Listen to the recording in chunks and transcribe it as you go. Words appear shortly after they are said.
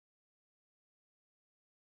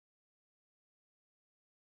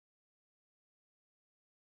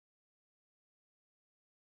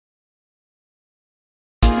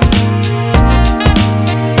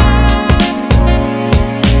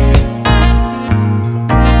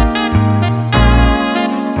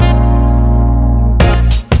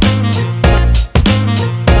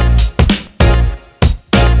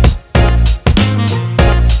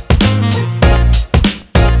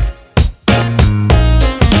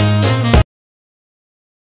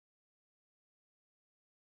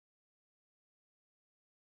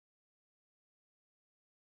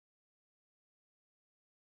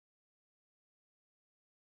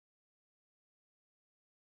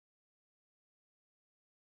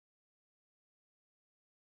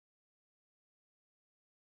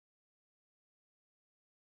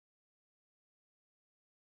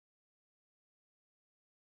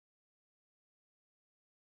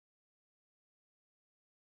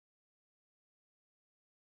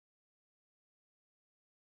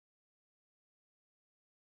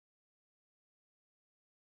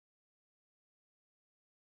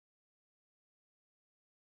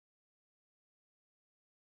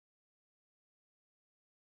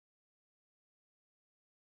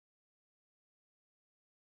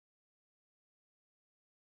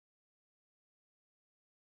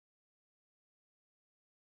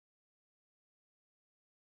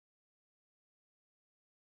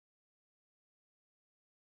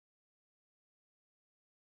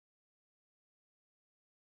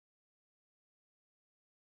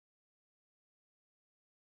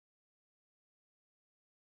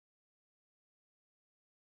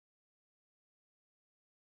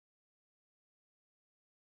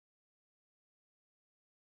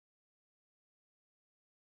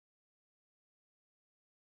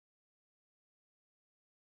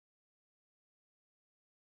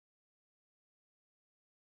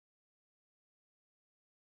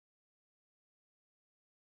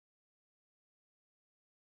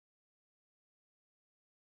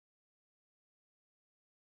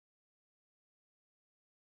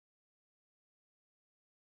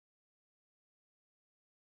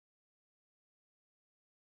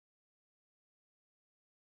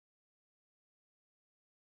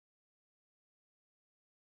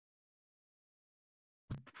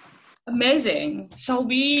Amazing. Shall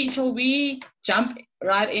we jump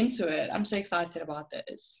right into it? I'm so excited about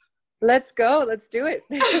this. Let's go. Let's do it.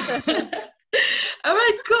 All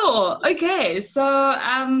right, cool. Okay, so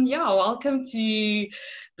yeah, welcome to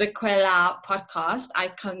the Khwela podcast. I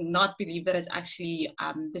cannot believe that it's actually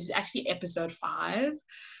this is actually episode 5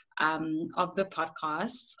 of the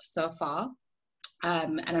podcast so far.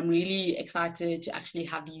 And I'm really excited to actually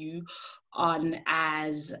have you on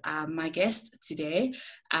as my guest today,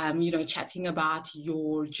 chatting about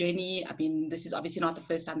your journey. I mean, this is obviously not the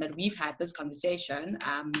first time that we've had this conversation.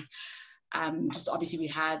 Just obviously we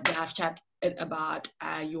have chat about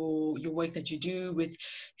your work that you do with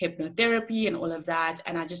hypnotherapy and all of that,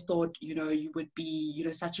 and I just thought you would be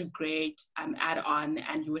such a great add-on,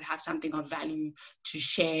 and you would have something of value to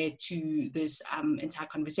share to this entire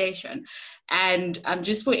conversation. And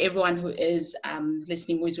just for everyone who is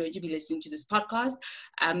listening, who is going to be listening to this podcast,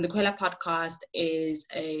 the Khwela podcast is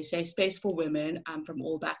a safe space for women from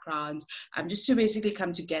all backgrounds, just to basically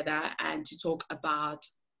come together and to talk about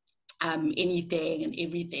anything and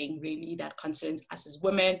everything really that concerns us as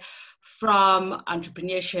women, from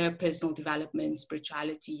entrepreneurship, personal development,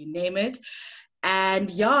 spirituality, you name it. And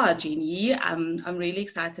yeah, Jenny, I'm really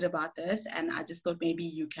excited about this, and I just thought maybe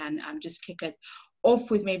you can just kick it off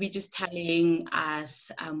with maybe just telling us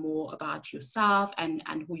more about yourself and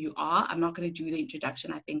who you are. I'm not going to do the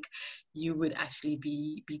introduction. I think you would actually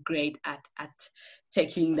be great at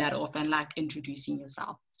taking that off and like introducing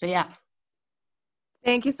yourself. So yeah.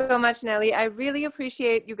 Thank you so much, Nelly. I really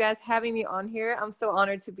appreciate you guys having me on here. I'm so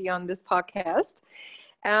honored to be on this podcast.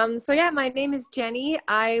 So yeah, my name is Jenny.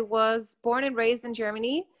 I was born and raised in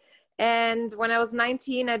Germany. And when I was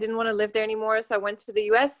 19, I didn't want to live there anymore. So I went to the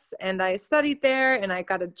US and I studied there and I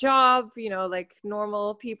got a job, like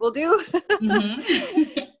normal people do.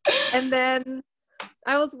 Mm-hmm. And then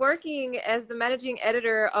I was working as the managing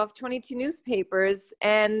editor of 22 newspapers,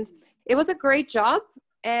 and it was a great job.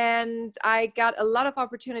 And I got a lot of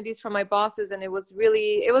opportunities from my bosses, and it was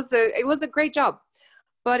a great job.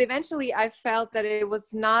 But eventually I felt that it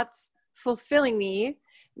was not fulfilling me,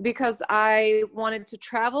 because I wanted to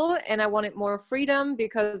travel and I wanted more freedom,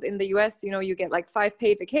 because in the US, you get like 5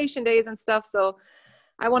 paid vacation days and stuff. So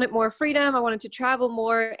I wanted more freedom. I wanted to travel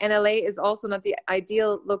more, and LA is also not the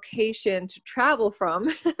ideal location to travel from.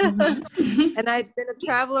 Mm-hmm. And I'd been a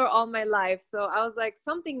traveler all my life. So I was like,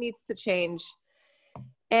 something needs to change.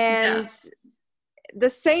 And the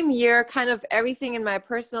same year, kind of everything in my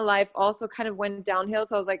personal life also kind of went downhill.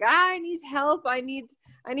 So I was like, I need help. I need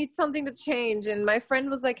something to change. And my friend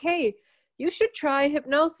was like, hey, you should try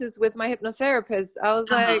hypnosis with my hypnotherapist. I was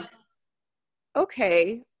like,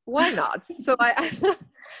 okay, why not? So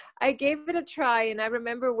I gave it a try. And I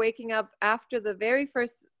remember waking up after the very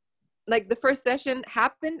first, the first session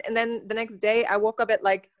happened. And then the next day I woke up at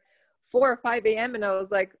like 4 or 5 a.m. and I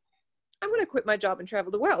was like, I'm going to quit my job and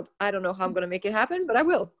travel the world. I don't know how I'm going to make it happen, but I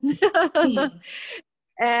will.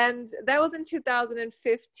 And that was in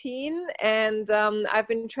 2015. And I've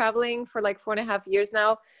been traveling for like 4.5 years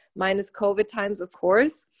now, minus COVID times, of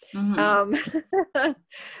course. Mm-hmm. But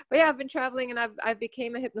yeah, I've been traveling, and I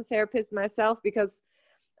became a hypnotherapist myself, because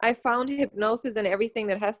I found hypnosis and everything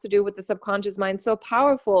that has to do with the subconscious mind so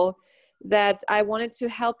powerful that I wanted to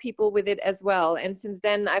help people with it as well. And since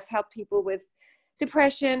then, I've helped people with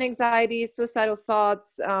depression, anxiety, suicidal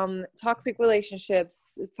thoughts, toxic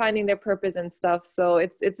relationships, finding their purpose and stuff. So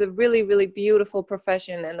it's a really, really beautiful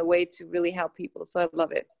profession and a way to really help people. So I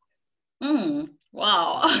love it.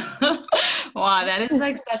 Wow. Wow, that is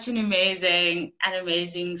like such an amazing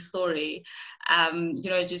story.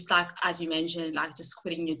 Just like, as you mentioned, like just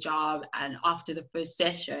quitting your job and after the first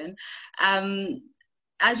session.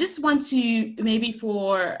 I just want to, maybe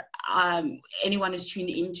for anyone who's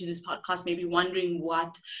tuned into this podcast, maybe wondering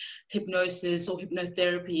what hypnosis or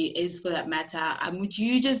hypnotherapy is, for that matter, would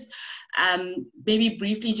you just maybe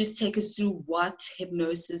briefly just take us through what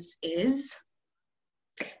hypnosis is?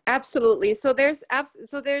 Absolutely. So there's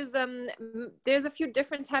a few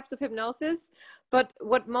different types of hypnosis, but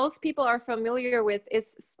what most people are familiar with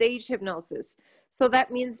is stage hypnosis. So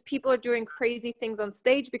that means people are doing crazy things on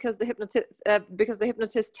stage because the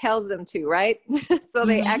hypnotist tells them to, right? So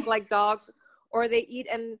they act like dogs, or they eat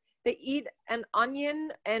an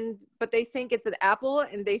onion, but they think it's an apple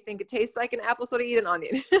and they think it tastes like an apple, so they eat an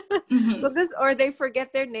onion. So or they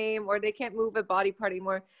forget their name, or they can't move a body part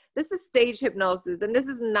anymore. This is stage hypnosis, and this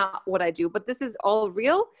is not what I do, but this is all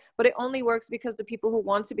real, but it only works because the people who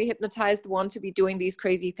want to be hypnotized want to be doing these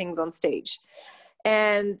crazy things on stage.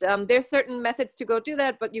 And there's certain methods to go do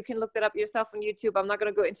that, but you can look that up yourself on YouTube. I'm not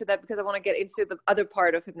going to go into that because I want to get into the other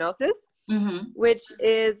part of hypnosis, which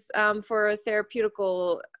is for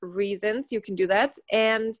therapeutical reasons. You can do that.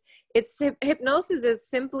 And hypnosis is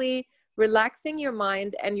simply relaxing your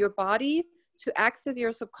mind and your body to access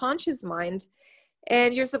your subconscious mind.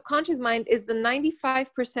 And your subconscious mind is the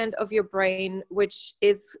 95% of your brain, which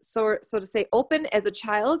is so to say open as a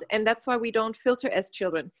child. And that's why we don't filter as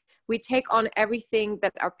children. We take on everything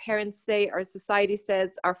that our parents say, our society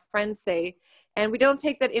says, our friends say, and we don't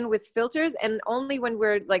take that in with filters. And only when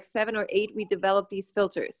we're like 7 or 8, we develop these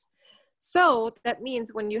filters. So that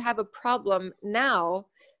means when you have a problem now,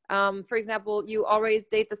 for example, you always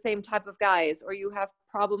date the same type of guys, or you have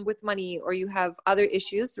problem with money, or you have other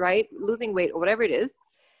issues, right? Losing weight or whatever it is,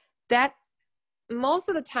 that most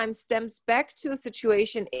of the time stems back to a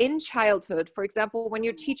situation in childhood. For example, when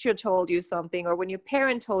your teacher told you something, or when your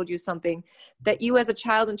parent told you something that you as a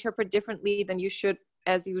child interpret differently than you should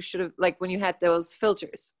have, like when you had those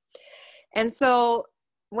filters. And so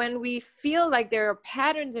when we feel like there are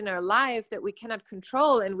patterns in our life that we cannot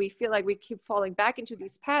control, and we feel like we keep falling back into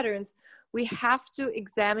these patterns, we have to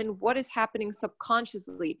examine what is happening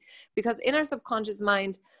subconsciously. Because in our subconscious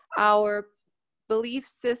mind, our belief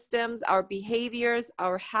systems, our behaviors,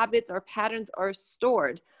 our habits, our patterns are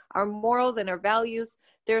stored. Our morals and our values,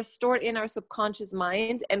 they're stored in our subconscious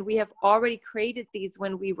mind, and we have already created these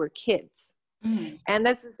when we were kids. And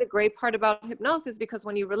this is the great part about hypnosis, because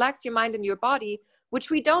when you relax your mind and your body, which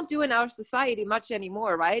we don't do in our society much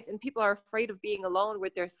anymore, right? And people are afraid of being alone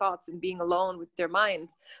with their thoughts and being alone with their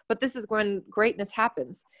minds. But this is when greatness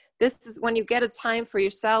happens. This is when you get a time for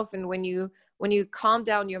yourself, and when you calm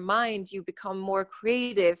down your mind, you become more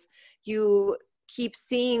creative. You keep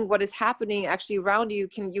seeing what is happening actually around you.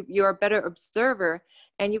 You're a better observer,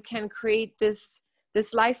 and you can create this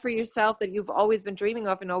life for yourself that you've always been dreaming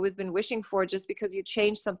of and always been wishing for, just because you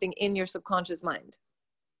change something in your subconscious mind.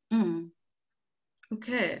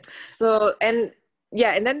 Okay. So, and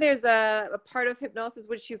then there's a part of hypnosis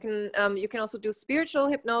which you can also do spiritual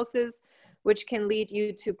hypnosis, which can lead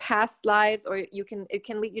you to past lives, or it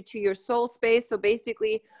can lead you to your soul space. So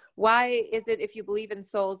basically, why is it, if you believe in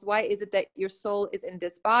souls, why is it that your soul is in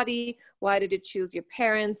this body? Why did it choose your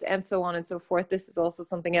parents? And so on and so forth. This is also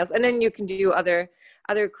something else. And then you can do other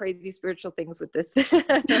crazy spiritual things with this.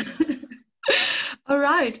 All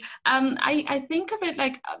right. I think of it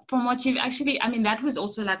like, from what you've actually, I mean, that was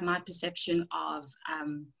also like my perception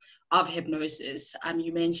of hypnosis.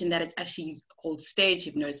 You mentioned that it's actually called stage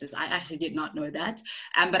hypnosis. I actually did not know that.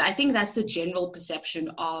 But I think that's the general perception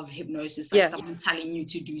of hypnosis, like someone telling you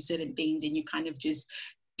to do certain things, and you kind of just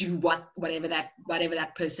do whatever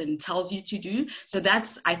that person tells you to do. So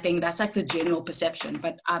I think that's like the general perception.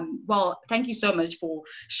 But well, thank you so much for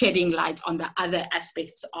shedding light on the other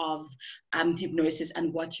aspects of hypnosis,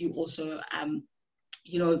 and what you also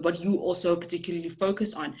what you also particularly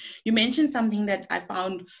focus on. You mentioned something that I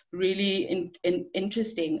found really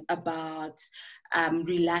interesting about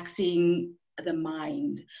relaxing the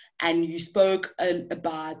mind, and you spoke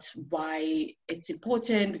about why it's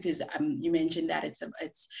important, because you mentioned that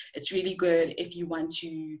it's really good if you want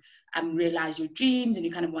to realize your dreams, and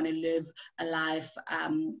you kind of want to live a life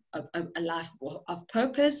a life of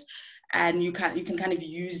purpose, and you can kind of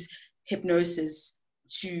use hypnosis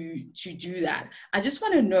to do that. I just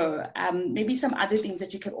want to know maybe some other things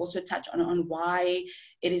that you could also touch on why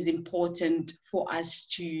it is important for us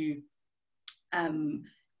to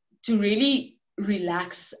really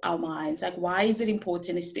relax our minds. Like, why is it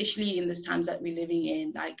important, especially in these times that we're living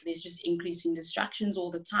in? Like, there's just increasing distractions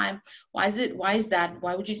all the time. Why is that?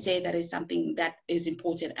 Why would you say that is something that is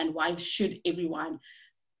important, and why should everyone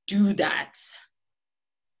do that?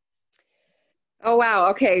 Oh, wow.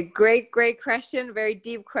 Okay. Great question. Very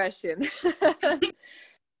deep question.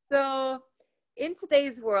 So in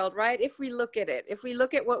today's world, right, if we look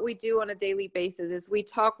at what we do on a daily basis, is we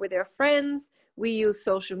talk with our friends, we use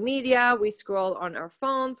social media, we scroll on our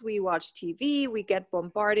phones, we watch TV, we get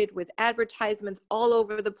bombarded with advertisements all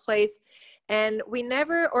over the place. And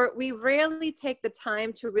we rarely take the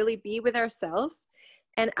time to really be with ourselves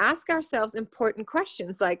and ask ourselves important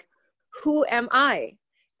questions like, who am I?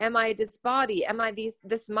 Am I this body? Am I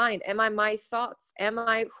this mind? Am I my thoughts? Am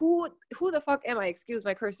I who the fuck am I? Excuse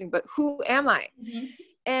my cursing, but who am I? Mm-hmm.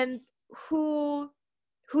 And who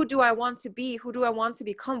do I want to be? Who do I want to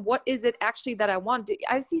become? What is it actually that I want?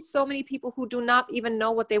 I see so many people who do not even know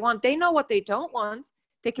what they want. They know what they don't want.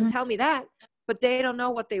 They can tell me that, but they don't know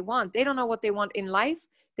what they want. They don't know what they want in life.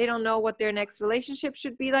 They don't know what their next relationship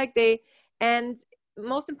should be like. And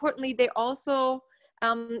most importantly, they also,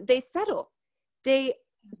 they settle.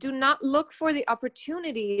 do not look for the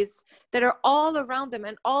opportunities that are all around them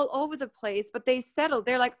and all over the place, but they settle.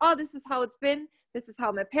 They're like, oh, this is how it's been. This is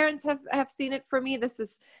how my parents have seen it for me. This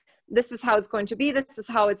is how it's going to be. This is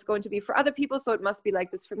how it's going to be for other people. So it must be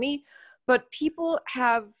like this for me. But people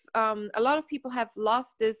have, a lot of people have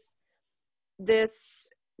lost this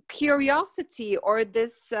curiosity, or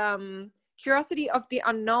this curiosity of the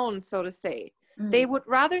unknown, so to say. They would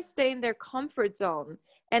rather stay in their comfort zone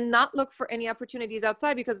and not look for any opportunities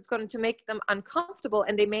outside, because it's going to make them uncomfortable,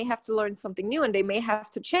 and they may have to learn something new, and they may have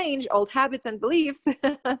to change old habits and beliefs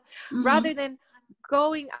rather than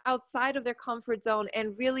going outside of their comfort zone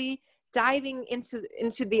and really diving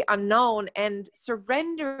into the unknown and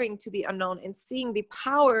surrendering to the unknown and seeing the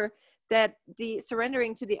power that the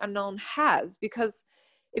surrendering to the unknown has. Because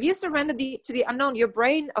if you surrender to the unknown, your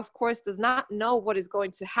brain, of course, does not know what is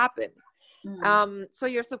going to happen. So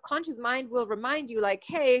your subconscious mind will remind you, like,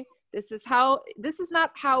 hey, this is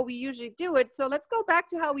not how we usually do it. So let's go back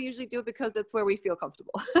to how we usually do it, because that's where we feel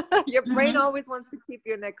comfortable. Your brain always wants to keep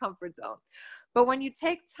you in that comfort zone. But when you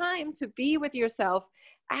take time to be with yourself,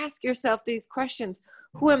 ask yourself these questions.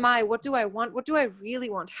 Who am I? What do I want? What do I really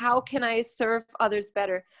want? How can I serve others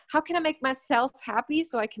better? How can I make myself happy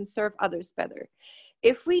so I can serve others better?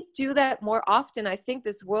 If we do that more often, I think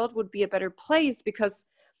this world would be a better place, because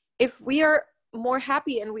if we are more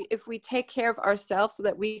happy and if we take care of ourselves so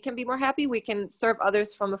that we can be more happy, we can serve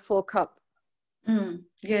others from a full cup.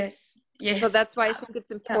 Yes. So that's why I think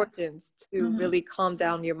it's important to really calm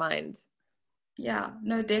down your mind. Yeah,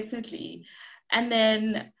 no, definitely. And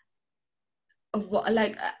then,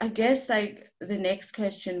 like, I guess, like, the next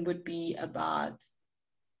question would be about,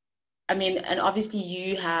 I mean, and obviously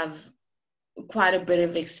you have quite a bit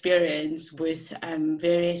of experience with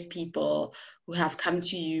various people who have come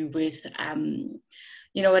to you with,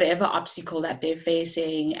 whatever obstacle that they're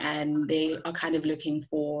facing, and they are kind of looking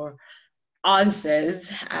for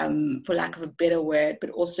answers, for lack of a better word, but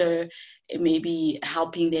also maybe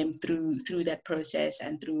helping them through that process,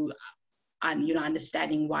 and through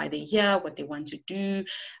understanding why they're here, what they want to do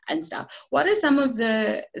and stuff. What are some of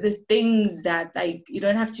the things that, like, you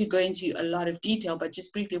don't have to go into a lot of detail, but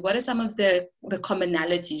just briefly, what are some of the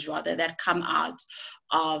commonalities rather that come out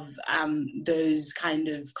of those kind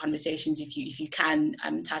of conversations, if you can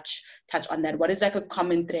touch on that? What is like a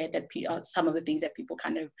common thread that some of the things that people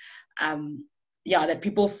kind of that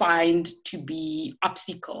people find to be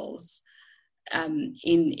obstacles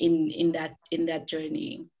in that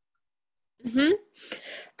journey?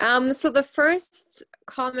 So the first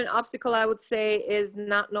common obstacle, I would say, is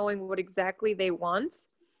not knowing what exactly they want.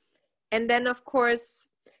 And then, of course,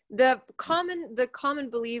 the common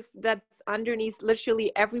belief that's underneath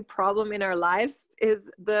literally every problem in our lives is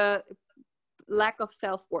the lack of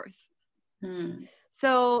self-worth.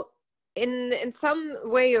 So in some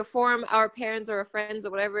way or form, our parents or our friends or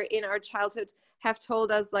whatever in our childhood have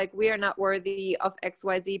told us, like, we are not worthy of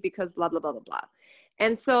XYZ because blah, blah, blah, blah, blah.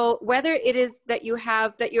 And so whether it is that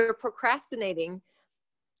you're procrastinating,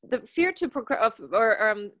 the fear to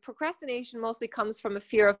procrastination mostly comes from a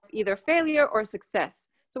fear of either failure or success.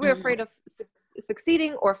 So we're afraid of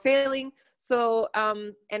succeeding or failing. So,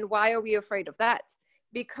 and why are we afraid of that?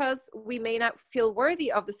 Because we may not feel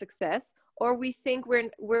worthy of the success, or we think we're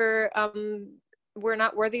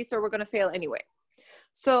not worthy, so we're going to fail anyway.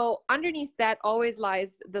 So underneath that always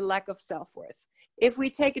lies the lack of self-worth. If we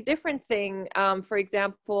take a different thing, for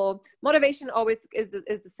example, motivation always is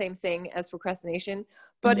the same thing as procrastination.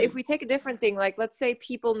 But if we take a different thing, like, let's say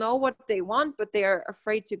people know what they want, but they are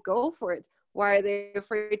afraid to go for it. Why are they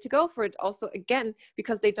afraid to go for it? Also, again,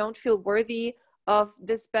 because they don't feel worthy of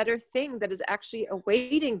this better thing that is actually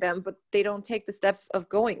awaiting them, but they don't take the steps of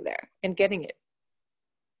going there and getting it.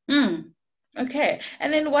 Okay.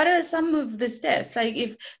 And then what are some of the steps? Like,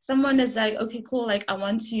 if someone is like, okay, cool, like, I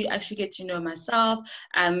want to actually get to know myself.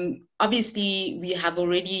 Obviously we have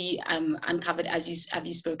already uncovered, as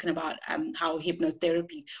you spoken about, how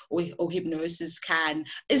hypnotherapy or hypnosis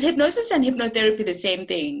is hypnosis and hypnotherapy the same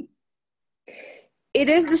thing? It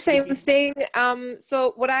is the same thing.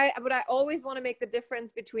 So what I always want to make the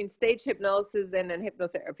difference between stage hypnosis and then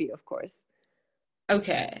hypnotherapy, of course.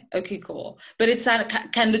 Okay, cool. But it's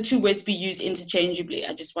can the two words be used interchangeably?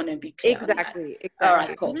 I just want to be clear. Exactly. All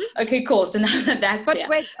right, cool. Okay, cool. So now that's clear.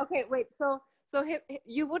 Wait. So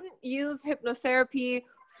you wouldn't use hypnotherapy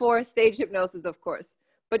for stage hypnosis, of course,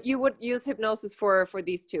 but you would use hypnosis for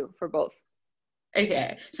these two, for both.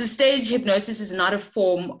 Okay, so stage hypnosis is not a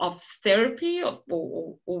form of therapy,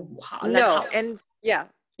 or how? No, and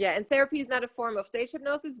and therapy is not a form of stage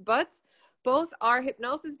hypnosis, but both are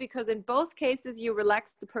hypnosis, because in both cases you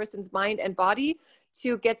relax the person's mind and body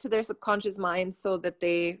to get to their subconscious mind so that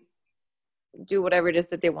they do whatever it is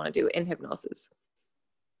that they want to do in hypnosis.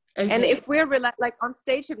 Okay. And if we're like on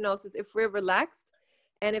stage hypnosis, if we're relaxed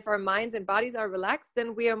and if our minds and bodies are relaxed,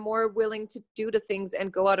 then we are more willing to do the things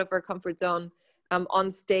and go out of our comfort zone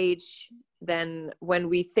on stage than when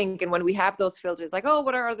we think and when we have those filters like, oh,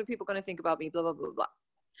 what are other people going to think about me? Blah, blah, blah, blah.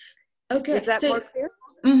 Okay. Is that more clear?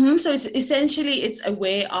 So it's essentially, it's a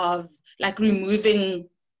way of like removing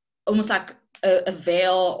almost like a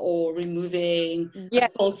veil or removing a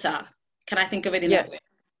filter. Can I think of it in that way?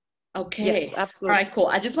 Okay. Yes, absolutely. All right, cool.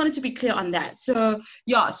 I just wanted to be clear on that. So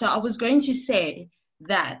yeah, so I was going to say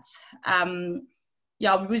that we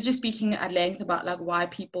were just speaking at length about like why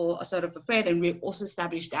people are sort of afraid, and we've also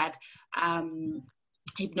established that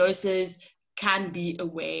hypnosis can be a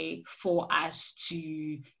way for us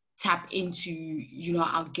to tap into, you know,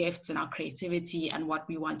 our gifts and our creativity and what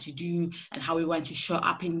we want to do and how we want to show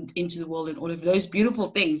up into the world and all of those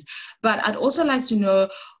beautiful things. But I'd also like to know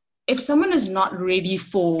if someone is not ready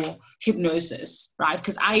for hypnosis, right?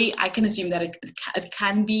 Because I can assume that it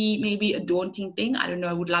can be maybe a daunting thing. I don't know.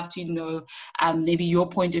 I would love to know maybe your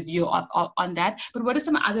point of view on that. But what are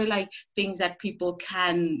some other like things that people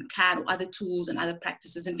can other tools and other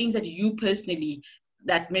practices and things that you personally,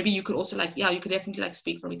 that maybe you could also like, you could definitely like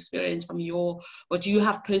speak from experience from what you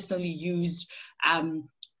have personally used,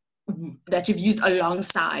 that you've used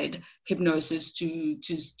alongside hypnosis to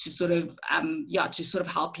sort of to sort of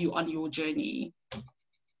help you on your journey.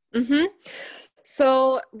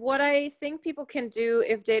 So what I think people can do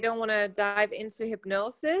if they don't want to dive into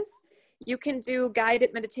hypnosis, you can do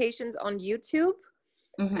guided meditations on YouTube.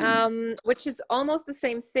 Which is almost the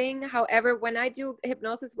same thing. However, when I do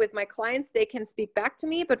hypnosis with my clients, they can speak back to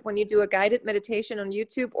me. But when you do a guided meditation on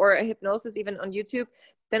YouTube or a hypnosis even on YouTube,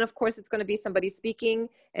 then of course it's going to be somebody speaking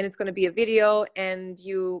and it's going to be a video, and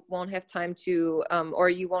you won't have time to, or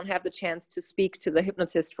you won't have the chance to speak to the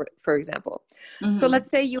hypnotist, for example. So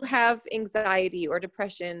let's say you have anxiety or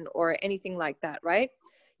depression or anything like that, right?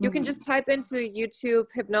 You can just type into YouTube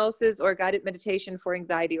hypnosis or guided meditation for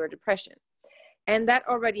anxiety or depression. And that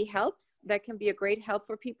already helps. That can be a great help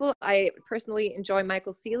for people. I personally enjoy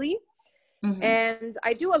Michael Seeley. And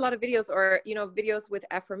I do a lot of videos, or, you know, videos with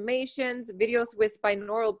affirmations, videos with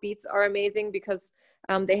binaural beats are amazing because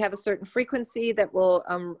they have a certain frequency that will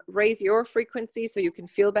raise your frequency so you can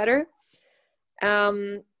feel better.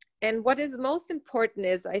 And what is most important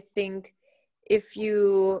is, I think,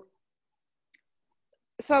 so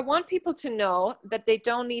I want people to know that they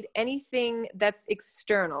don't need anything that's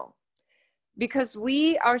external. Because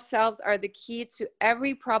we ourselves are the key to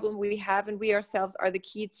every problem we have, and we ourselves are the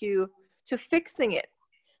key to fixing it.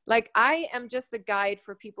 Like, I am just a guide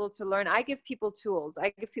for people to learn. I give people tools.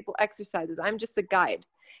 I give people exercises. I'm just a guide.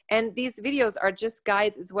 And these videos are just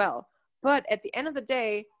guides as well. But at the end of the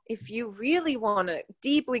day, if you really want to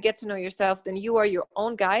deeply get to know yourself, then you are your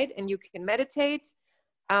own guide, and you can meditate.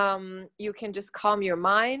 You can just calm your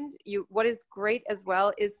mind. What is great as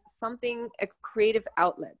well is a creative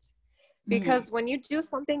outlet. Because when you do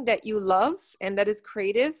something that you love and that is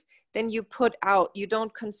creative, then you put out, you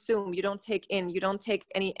don't consume, you don't take in, you don't take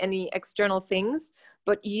any external things,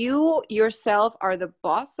 but you yourself are the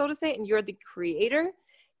boss, so to say, and you're the creator.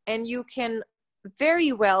 And you can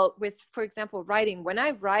very well with, for example, writing. When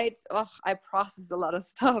I write, I process a lot of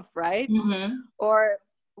stuff, right? Or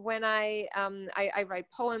when I write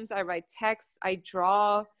poems, I write texts, I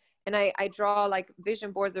draw, and I draw like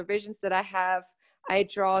vision boards or visions that I have. I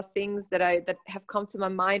draw things that have come to my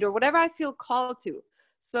mind, or whatever I feel called to.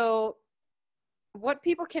 So what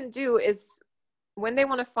people can do is, when they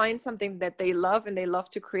want to find something that they love and they love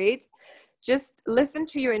to create, just listen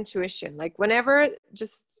to your intuition. Like, whenever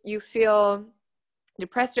just you feel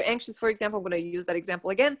depressed or anxious, for example, I'm going to use that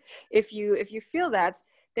example again. If you feel that,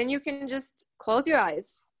 then you can just close your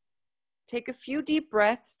eyes, take a few deep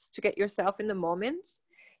breaths to get yourself in the moment,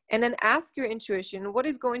 and then ask your intuition, what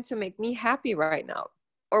is going to make me happy right now?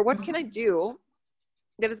 Or what can I do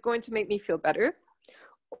that is going to make me feel better?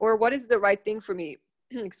 Or what is the right thing for me,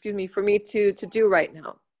 for me to do right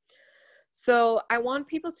now? So I want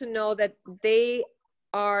people to know that they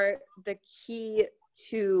are the key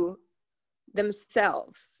to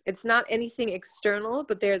themselves. It's not anything external,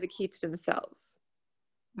 but they're the key to themselves.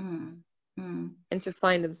 And to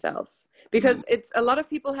find themselves, because it's a lot of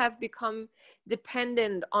people have become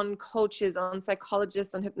dependent on coaches, on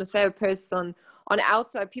psychologists, on hypnotherapists, on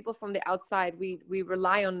outside people from the outside. We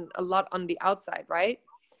rely on a lot on the outside, right?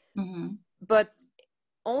 But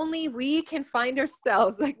only we can find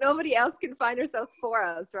ourselves. Like, nobody else can find ourselves for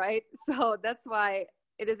us, right? So that's why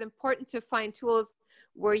it is important to find tools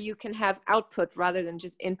where you can have output rather than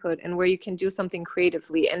just input, and where you can do something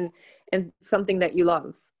creatively and something that you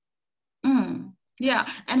love. Yeah.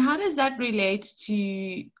 And how does that relate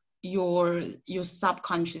to your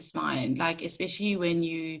subconscious mind? Like, especially when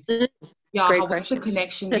you, yeah, Great what's the question.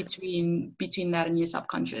 connection between that and your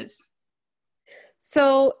subconscious?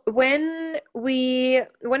 So when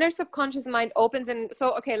our subconscious mind opens, and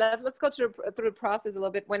so, okay, let's go through the process a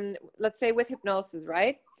little bit. When, let's say with hypnosis,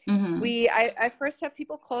 right? I first have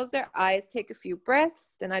people close their eyes, take a few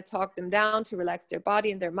breaths, then I talk them down to relax their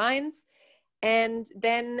body and their minds. And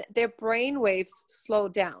then their brain waves slow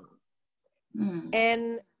down.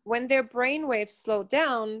 And when their brain waves slow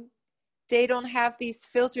down, they don't have these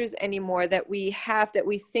filters anymore that we have, that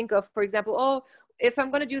we think of. For example, oh, if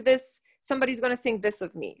I'm going to do this, somebody's going to think this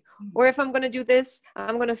of me. Or if I'm going to do this,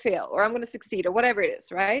 I'm going to fail, or I'm going to succeed, or whatever it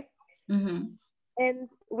is, right?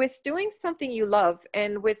 And with doing something you love,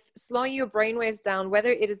 and with slowing your brainwaves down,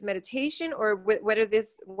 whether it is meditation or whether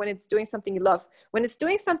when it's doing something you love, when it's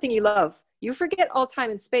doing something you love, you forget all time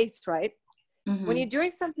and space, right? When you're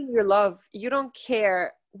doing something you love, you don't care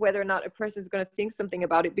whether or not a person is going to think something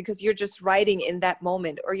about it, because you're just writing in that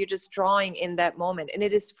moment, or you're just drawing in that moment, and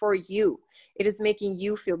it is for you. It is making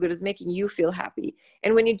you feel good. It's making you feel happy.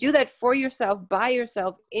 And when you do that for yourself, by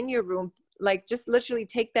yourself, in your room, like just literally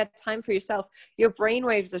take that time for yourself, your brain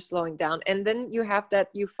waves are slowing down, and then you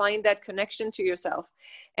find that connection to yourself.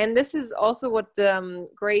 And this is also what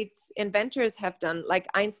great inventors have done, like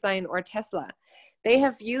Einstein or Tesla. They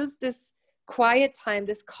have used this quiet time,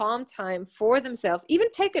 this calm time for themselves. Even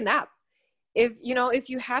take a nap. If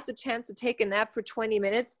you have the chance to take a nap for 20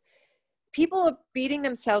 minutes, people are beating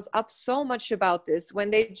themselves up so much about this when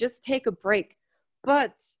they just take a break.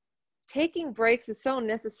 But taking breaks is so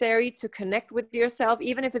necessary to connect with yourself,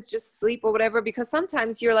 even if it's just sleep or whatever, because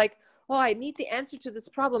sometimes you're like, oh, I need the answer to this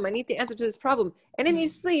problem. I need the answer to this problem. And then you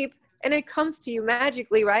sleep and it comes to you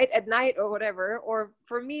magically, right? At night or whatever. Or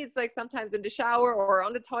for me, it's like sometimes in the shower or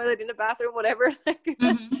on the toilet, in the bathroom, whatever.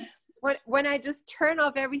 When I just turn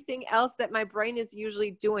off everything else that my brain is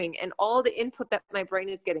usually doing, and all the input that my brain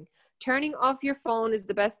is getting, turning off your phone is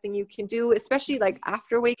the best thing you can do, especially like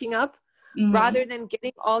after waking up. Rather than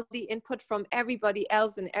getting all the input from everybody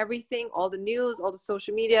else and everything, all the news, all the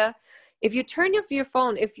social media. If you turn off your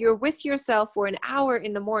phone, if you're with yourself for an hour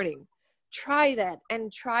in the morning, try that,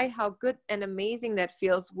 and try how good and amazing that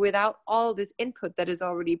feels without all this input that is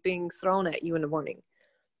already being thrown at you in the morning.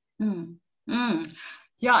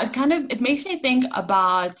 Yeah, it makes me think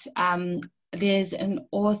about there's an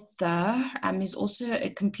author, he's also a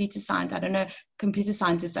computer scientist. I don't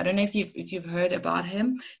know if you've heard about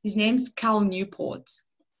him. His name's Cal Newport.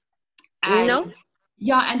 And No?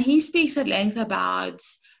 yeah, and he speaks at length about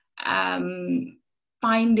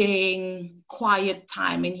finding quiet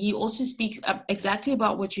time, and he also speaks exactly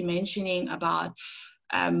about what you're mentioning about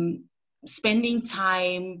spending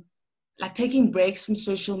time, like taking breaks from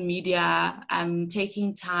social media,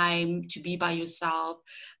 taking time to be by yourself,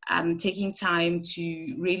 taking time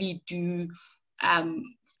to really do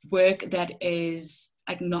work that is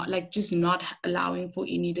like not allowing for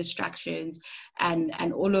any distractions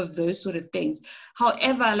and all of those sort of things.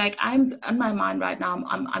 However, like I'm on my mind right now,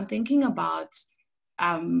 I'm thinking about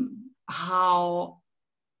how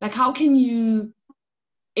can you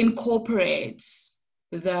incorporate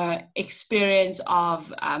the experience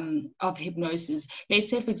of hypnosis. Let's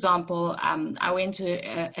say, for example, I went to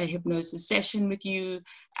a hypnosis session with you,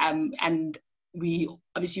 and we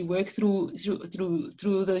obviously work through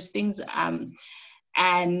those things,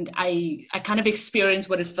 and I kind of experienced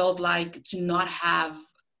what it feels like to not have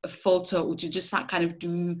a filter, or to just kind of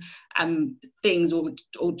do things, or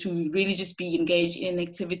to really just be engaged in an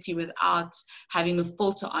activity without having a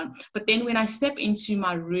filter on. But then when I step into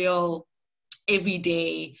my real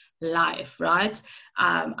everyday life, right?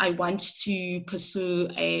 I want to pursue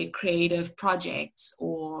a creative project,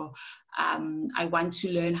 or I want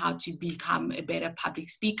to learn how to become a better public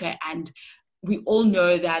speaker. And we all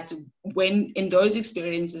know that when in those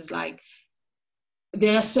experiences, like,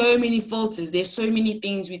 there are so many filters, there's so many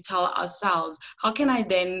things we tell ourselves. How can I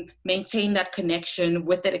then maintain that connection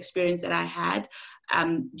with that experience that I had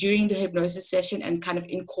during the hypnosis session, and kind of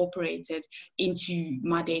incorporate it into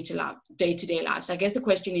my day-to-day life? So I guess the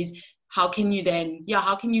question is, how can you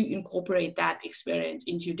incorporate that experience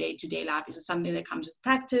into your day-to-day life? Is it something that comes with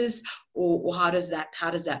practice, or how does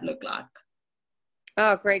that look like?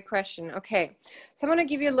 Oh, great question. Okay. So I'm going to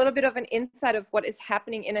give you a little bit of an insight of what is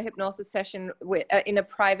happening in a hypnosis session in a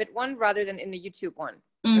private one rather than in the YouTube one.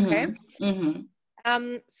 Okay.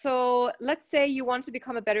 So let's say you want to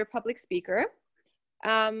become a better public speaker.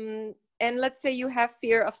 And let's say you have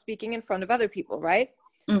fear of speaking in front of other people, right?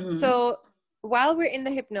 Mm-hmm. So while we're in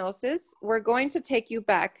the hypnosis, we're going to take you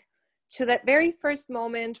back to that very first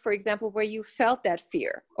moment, for example, where you felt that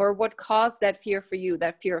fear, or what caused that fear for you,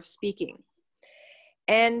 that fear of speaking.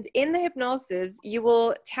 And in the hypnosis, you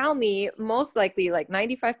will tell me, most likely like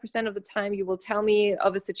 95% of the time, you will tell me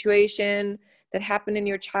of a situation that happened in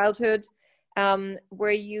your childhood,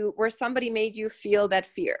 where somebody made you feel that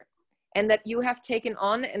fear, and that you have taken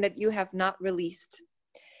on and that you have not released.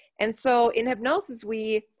 And so in hypnosis,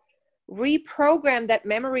 we reprogram that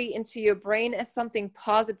memory into your brain as something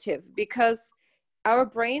positive, because our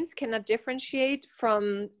brains cannot differentiate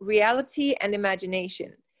from reality and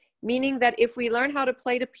imagination. Meaning that if we learn how to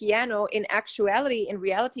play the piano in actuality, in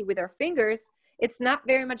reality, with our fingers, it's not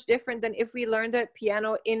very much different than if we learn the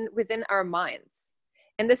piano within our minds.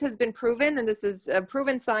 And this has been proven, and this is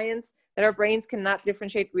proven science, that our brains cannot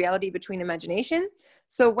differentiate reality between imagination.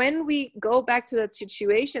 So when we go back to that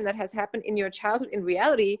situation that has happened in your childhood in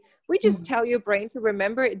reality, we just tell your brain to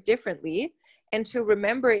remember it differently, and to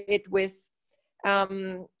remember it with,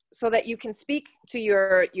 so that you can speak to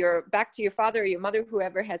your back to your father or your mother,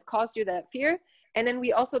 whoever has caused you that fear. And then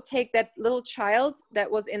we also take that little child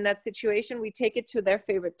that was in that situation, we take it to their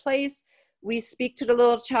favorite place. We speak to the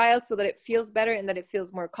little child so that it feels better and that it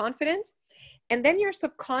feels more confident. And then your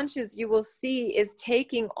subconscious, you will see, is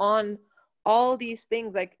taking on all these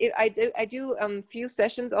things. Like I do few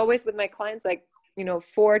sessions always with my clients, like,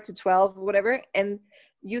 4 to 12 or whatever. And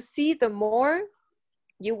you see, the more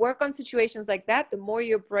you work on situations like that, the more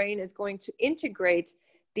your brain is going to integrate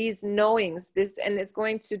these knowings, and it's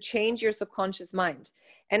going to change your subconscious mind.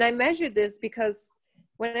 And I measure this because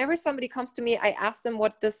whenever somebody comes to me, I ask them,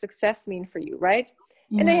 what does success mean for you, right?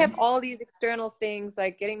 And they have all these external things,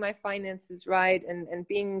 like getting my finances right and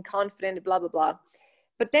being confident, blah, blah, blah.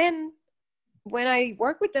 But then when I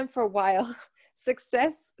work with them for a while,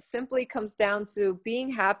 success simply comes down to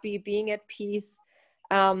being happy, being at peace,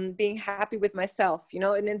 being happy with myself,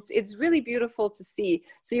 and it's really beautiful to see.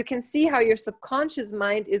 So you can see how your subconscious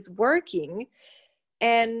mind is working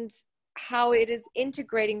and how it is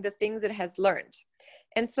integrating the things it has learned.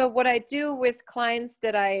 And so what I do with clients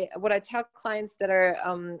what I tell clients that are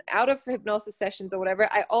out of hypnosis sessions or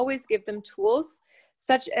whatever, I always give them tools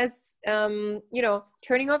such as,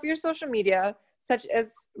 turning off your social media, such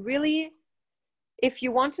as, really, if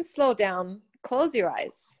you want to slow down, close your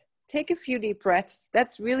eyes, take a few deep breaths.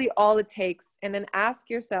 That's really all it takes. And then ask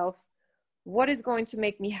yourself, what is going to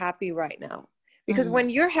make me happy right now? Because when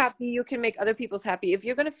you're happy, you can make other people's happy. If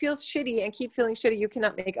you're going to feel shitty and keep feeling shitty, you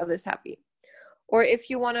cannot make others happy. Or if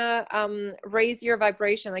you want to raise your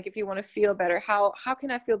vibration, like if you want to feel better, how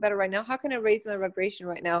can I feel better right now? How can I raise my vibration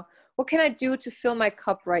right now? What can I do to fill my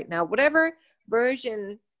cup right now? Whatever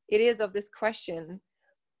version it is of this question,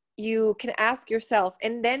 you can ask yourself,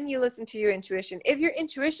 and then you listen to your intuition. If your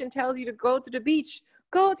intuition tells you to go to the beach,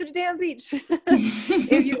 go to the damn beach.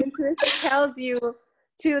 If your intuition tells you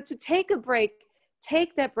to take a break,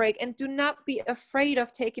 take that break, and do not be afraid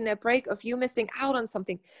of taking that break, of you missing out on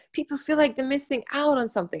something. People feel like they're missing out on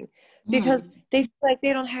something because they feel like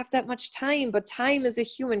they don't have that much time, but time is a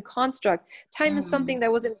human construct. Time is something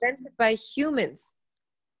that was invented by humans.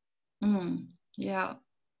 Yeah.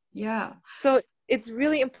 So it's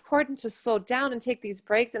really important to slow down and take these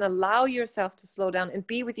breaks and allow yourself to slow down and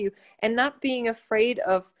be with you, and not being afraid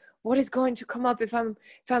of what is going to come up if I'm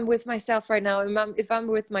with myself right now, if I'm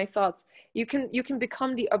with my thoughts. You can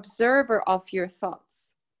become the observer of your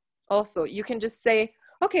thoughts. Also, you can just say,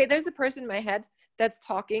 okay, there's a person in my head that's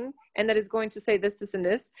talking and that is going to say this, this, and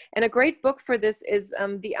this. And a great book for this is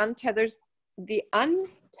The Untethered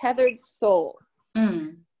Soul,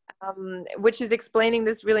 which is explaining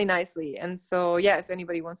this really nicely. And so, yeah, if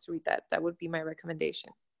anybody wants to read that, that would be my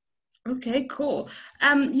recommendation. Okay, cool.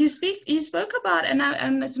 You spoke about,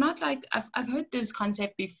 and it's not like I've heard this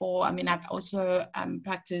concept before. I mean, I've also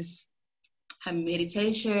practiced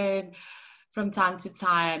meditation from time to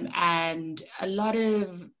time, and a lot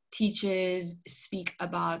of teachers speak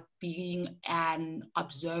about being an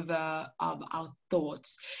observer of our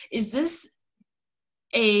thoughts. Is this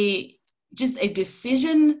just a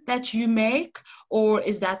decision that you make, or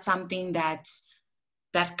is that something that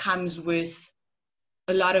comes with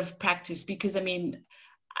a lot of practice? Because I mean,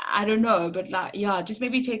 I don't know, but like, yeah, just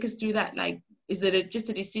maybe take us through that. Like, is it just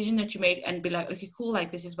a decision that you made and be like, okay, cool,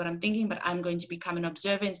 like this is what I'm thinking, but I'm going to become an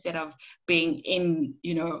observer instead of being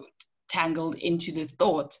tangled into the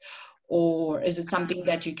thought? Or is it something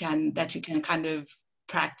that you can kind of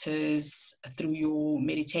practice through your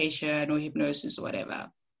meditation or hypnosis or whatever?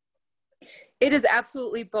 It is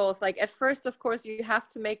absolutely both. Like at first, of course, you have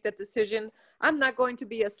to make that decision. I'm not going to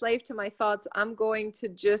be a slave to my thoughts. I'm going to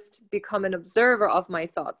just become an observer of my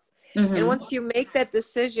thoughts. And Mm-hmm. once you make that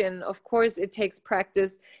decision, of course, it takes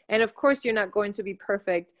practice. And of course, you're not going to be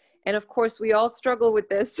perfect. And of course, we all struggle with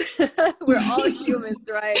this. We're all humans,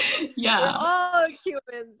 right? We're Yeah. all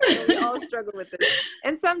humans. And we all struggle with this.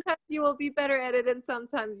 And sometimes you will be better at it, and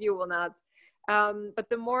sometimes you will not. But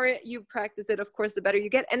the more you practice it, of course, the better you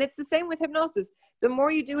get. And it's the same with hypnosis. The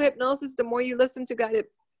more you do hypnosis, the more you listen to guided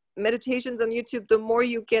meditations on YouTube, the more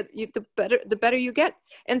you get, the better you get.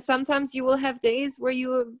 And sometimes you will have days where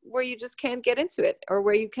you just can't get into it, or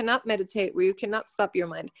where you cannot meditate, where you cannot stop your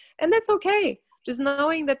mind. And that's okay. Just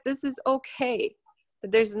knowing that this is okay,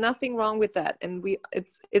 that there's nothing wrong with that. And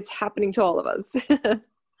it's happening to all of us.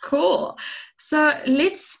 Cool. So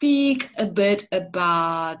let's speak a bit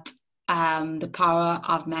about the power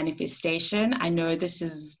of manifestation. I know this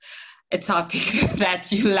is a topic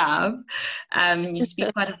that you love. You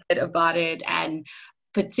speak quite a bit about it, and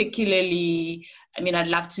particularly, I mean, I'd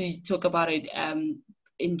love to talk about it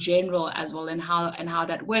in general as well, and how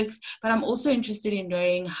that works. But I'm also interested in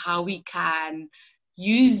knowing how we can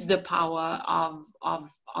use the power of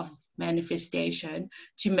manifestation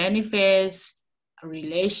to manifest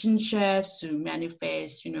relationships, to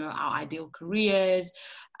manifest, our ideal careers,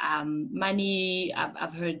 money.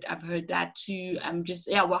 I've heard that too.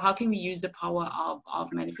 Well, how can we use the power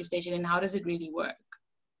of manifestation, and how does it really work?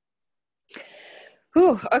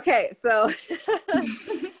 Whew, okay, so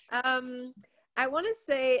I want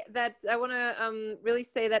to really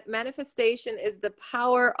say that manifestation is the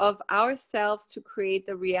power of ourselves to create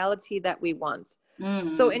the reality that we want.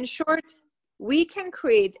 So in short, we can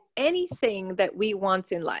create anything that we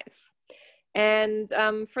want in life. And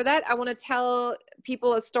for that, I want to tell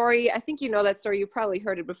people a story. I think you know that story. You probably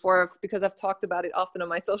heard it before because I've talked about it often on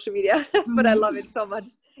my social media, but I love it so much.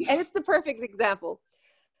 And it's the perfect example.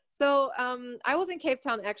 So I was in Cape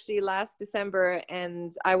Town actually last December,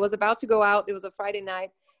 and I was about to go out. It was a Friday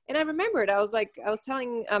night. And I remembered, I was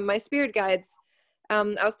telling my spirit guides, I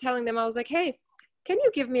was telling them, I was like, hey, can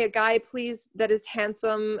you give me a guy, please, that is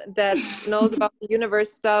handsome, that knows about the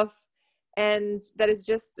universe stuff, and that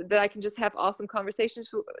I can just have awesome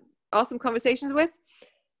conversations with.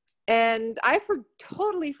 And I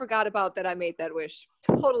totally forgot about that. I made that wish.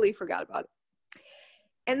 Totally forgot about it.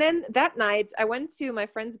 And then that night I went to my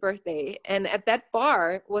friend's birthday, and at that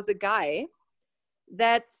bar was a guy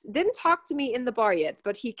that didn't talk to me in the bar yet,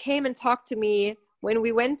 but he came and talked to me when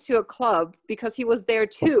we went to a club, because he was there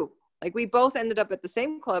too. Like we both ended up at the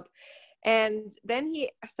same club. And then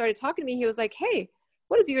he started talking to me. He was like, hey,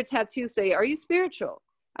 what does your tattoo say? Are you spiritual?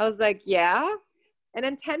 I was like, yeah. And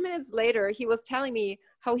then 10 minutes later, he was telling me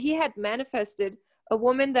how he had manifested a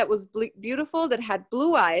woman that was beautiful, that had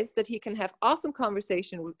blue eyes, that he can have awesome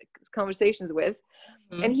conversations with.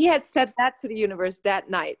 Mm-hmm. And he had said that to the universe that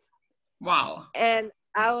night. Wow. And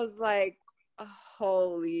I was like, oh,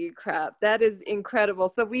 holy crap, that is incredible.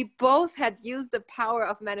 So we both had used the power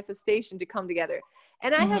of manifestation to come together.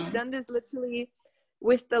 And I have done this literally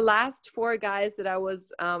with the last 4 guys that I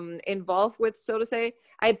was involved with, so to say.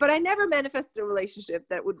 But I never manifested a relationship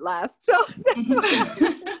that would last. So that's why I'm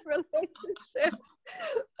in this relationship.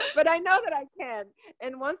 But I know that I can.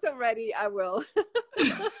 And once I'm ready, I will.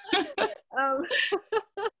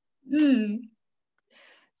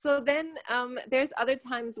 So then there's other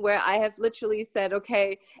times where I have literally said,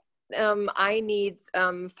 okay, I need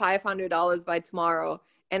 $500 by tomorrow,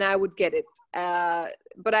 and I would get it.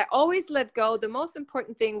 But I always let go. The most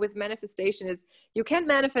important thing with manifestation is you can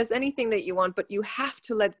manifest anything that you want, but you have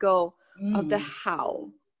to let go of the how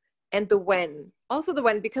and the when. Also the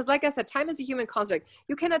when, because like I said, time is a human construct.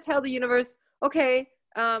 You cannot tell the universe, okay,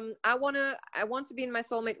 I want to be in my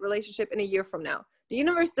soulmate relationship in a year from now. The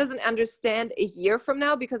universe doesn't understand a year from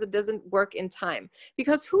now, because it doesn't work in time.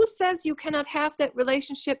 Because who says you cannot have that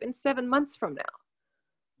relationship in 7 months from now?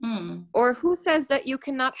 Or who says that you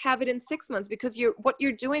cannot have it in 6 months? Because what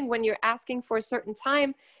you're doing when you're asking for a certain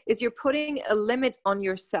time is you're putting a limit on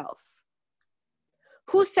yourself.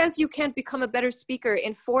 Who says you can't become a better speaker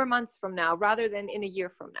in 4 months from now rather than in a year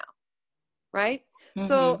from now? Right?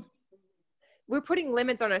 So we're putting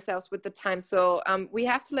limits on ourselves with the time. So we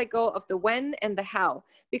have to let go of the when and the how.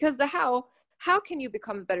 Because the how can you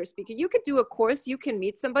become a better speaker? You could do a course, you can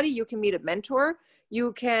meet somebody, you can meet a mentor,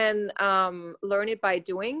 you can learn it by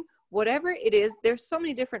doing. Whatever it is, there's so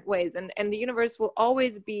many different ways. And the universe will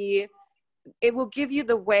always it will give you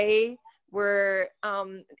the way where,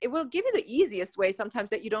 it will give you the easiest way sometimes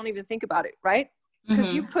that you don't even think about it, right?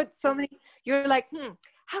 Because you put so many, you're like,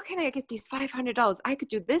 how can I get these $500? I could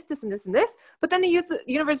do this, this, and this, and this. But then the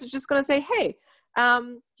universe is just going to say, hey,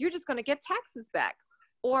 you're just going to get taxes back.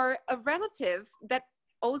 Or a relative that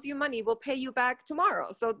owes you money will pay you back tomorrow.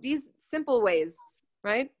 So these simple ways,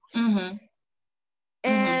 right? Mm-hmm.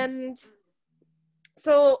 And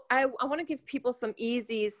so I want to give people some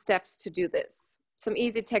easy steps to do this, some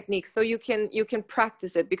easy techniques, so you can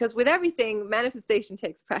practice it, because with everything, manifestation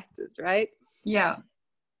takes practice, right? Yeah.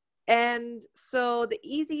 And so the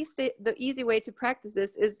easy way to practice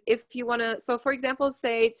this is, if you want to, so for example,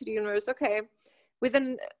 say to the universe, okay,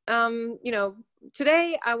 within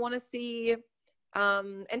today I want to see,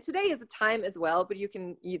 and today is a time as well, but you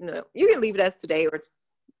can leave it as today, or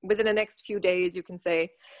within the next few days you can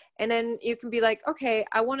say, and then you can be like, okay,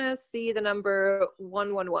 I want to see the number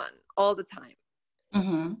 111 all the time.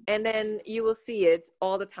 Mm-hmm. And then you will see it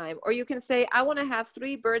all the time. Or you can say, I want to have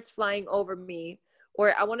 3 birds flying over me,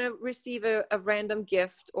 or I want to receive a random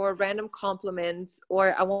gift or a random compliment,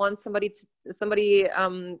 or I want somebody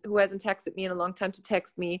who hasn't texted me in a long time to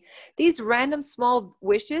text me. These random small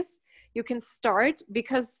wishes you can start,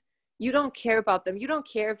 because you don't care about them. You don't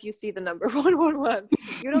care if you see the number 111.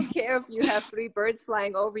 You don't care if you have 3 birds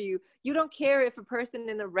flying over you. You don't care if a person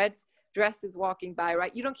in a red dress is walking by,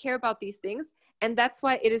 right? You don't care about these things. And that's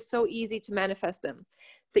why it is so easy to manifest them.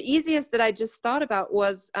 The easiest that I just thought about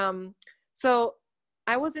was, so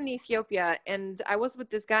I was in Ethiopia and I was with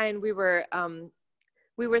this guy, and we were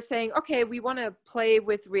saying, okay, we want to play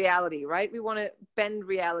with reality, right? We want to bend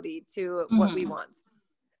reality to what we want.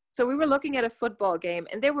 So we were looking at a football game,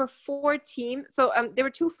 and there were 4 teams. So there were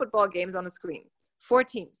 2 football games on the screen, 4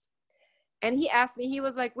 teams. And he asked me, he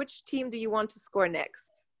was like, which team do you want to score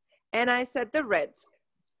next? And I said, the red.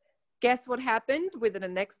 Guess what happened within the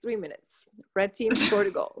next 3 minutes? Red team scored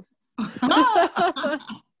a goal.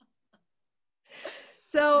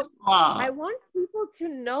 So wow. I want people to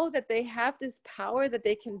know that they have this power, that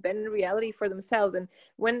they can bend reality for themselves. And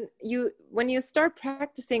when you start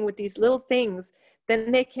practicing with these little things,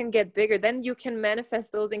 then they can get bigger. Then you can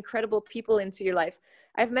manifest those incredible people into your life.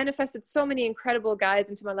 I've manifested so many incredible guys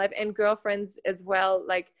into my life, and girlfriends as well,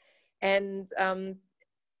 and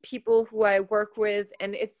people who I work with.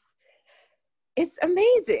 And it's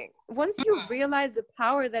amazing. Once you realize the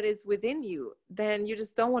power that is within you, then you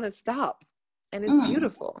just don't want to stop. And it's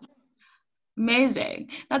beautiful. Amazing.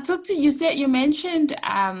 Now, talk to you. You mentioned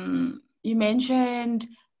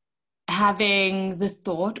having the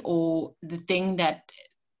thought or the thing that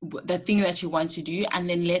you want to do, and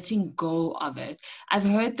then letting go of it. I've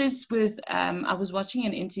heard this with I was watching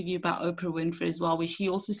an interview about Oprah Winfrey as well, where she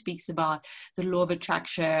also speaks about the law of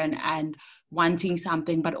attraction and wanting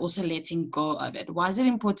something, but also letting go of it. Why is it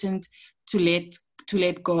important to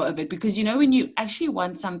let go of it? Because when you actually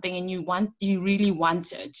want something and you really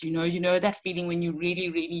want it, that feeling when you really,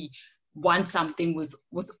 really want something with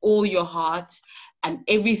all your heart and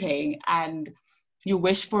everything, and you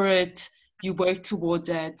wish for it, you work towards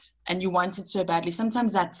it, and you want it so badly.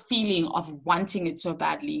 Sometimes that feeling of wanting it so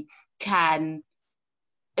badly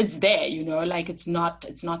is there, like it's not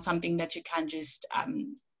something that you can just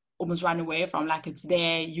almost run away from. Like, it's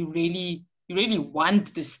there. You really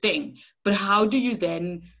want this thing. But how do you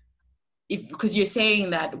then, because you're saying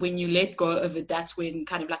that when you let go of it, that's when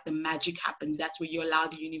kind of like the magic happens. That's where you allow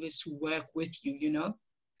the universe to work with you,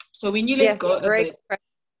 So when you let go of it,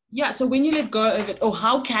 so when you let go of it, or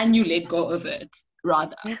how can you let go of it,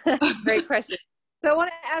 rather? Great question. So I want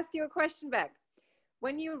to ask you a question back.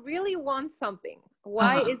 When you really want something,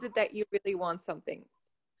 why is it that you really want something?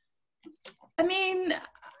 I mean,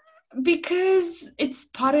 because it's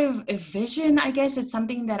part of a vision, I guess. It's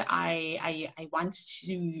something that I want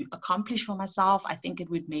to accomplish for myself. I think it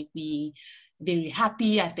would make me very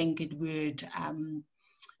happy. I think it would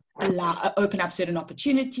open up certain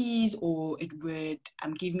opportunities, or it would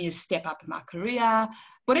give me a step up in my career,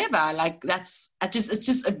 whatever. Like, it's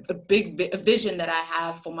just a big vision that I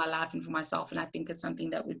have for my life and for myself. And I think it's something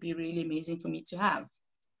that would be really amazing for me to have.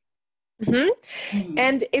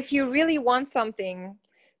 And if you really want something,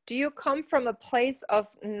 do you come from a place of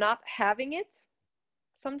not having it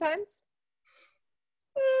sometimes?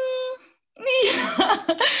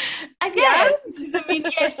 I guess.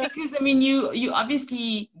 Yes, because you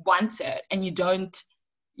obviously want it and you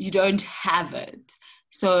don't have it.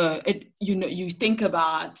 So you think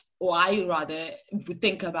about, or I rather would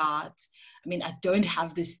think about, I don't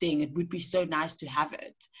have this thing. It would be so nice to have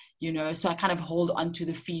it, so I kind of hold on to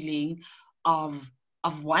the feeling of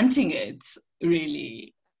wanting it,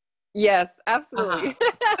 really. Yes, absolutely.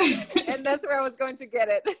 And that's where I was going to get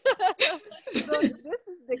it. So this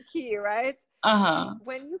is the key, right?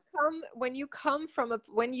 When you when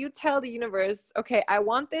you tell the universe, okay, I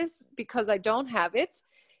want this because I don't have it,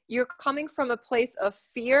 you're coming from a place of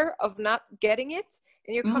fear of not getting it,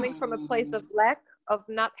 and you're coming from a place of lack of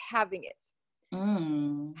not having it.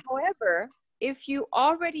 However, if you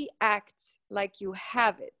already act like you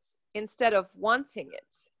have it instead of wanting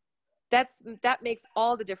it, that makes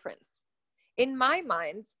all the difference. In my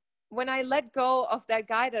mind, when I let go of that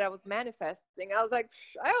guy that I was manifesting, I was like,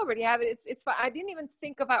 I already have it. It's fine. I didn't even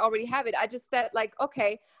think of I already have it. I just said like,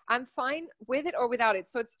 okay, I'm fine with it or without it.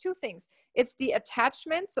 So it's two things. It's the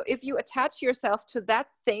attachment. So if you attach yourself to that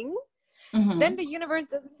thing, then the universe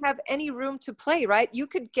doesn't have any room to play, right? You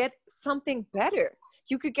could get something better.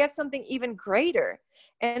 You could get something even greater.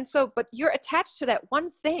 And so, but you're attached to that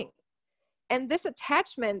one thing. And this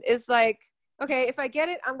attachment is like, okay, if I get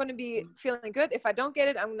it, I'm going to be feeling good. If I don't get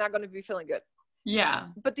it, I'm not going to be feeling good. Yeah.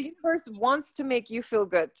 But the universe wants to make you feel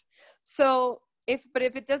good. So if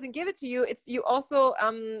it doesn't give it to you, you also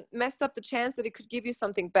messed up the chance that it could give you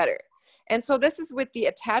something better. And so this is with the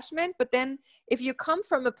attachment. But then if you come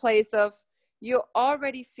from a place of you're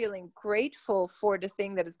already feeling grateful for the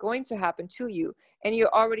thing that is going to happen to you, and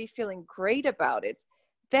you're already feeling great about it,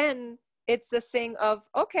 then it's the thing of,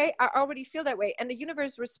 okay, I already feel that way. And the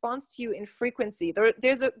universe responds to you in frequency.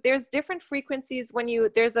 There's different frequencies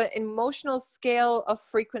there's an emotional scale of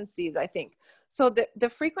frequencies, I think. So the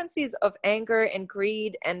frequencies of anger and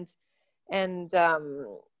greed and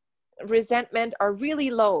resentment are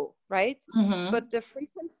really low, right? But the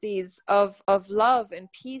frequencies of love and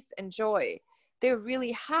peace and joy, they're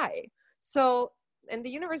really high. So, and the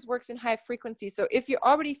universe works in high frequency. So if you're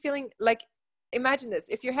already feeling like, imagine this,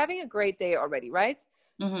 if you're having a great day already, right?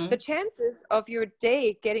 The chances of your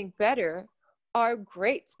day getting better are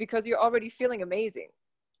great because you're already feeling amazing.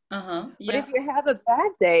 Yeah. But if you have a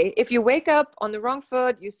bad day, if you wake up on the wrong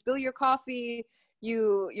foot, you spill your coffee,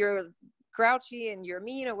 you're grouchy and you're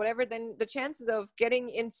mean or whatever, then the chances of getting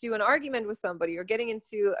into an argument with somebody or getting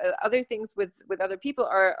into other things with other people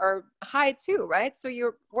are high too, right? So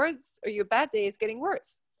your worst or your bad day is getting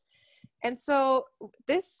worse. And so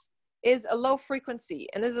this is a low frequency,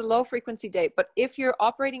 and this is a low frequency day. But if you're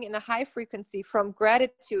operating in a high frequency from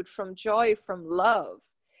gratitude, from joy, from love,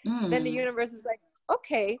 then the universe is like,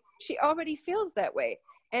 okay, she already feels that way.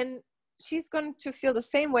 And she's going to feel the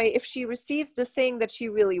same way if she receives the thing that she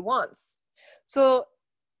really wants. So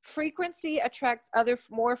frequency attracts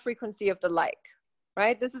more frequency of the like,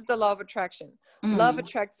 right? This is the law of attraction. Love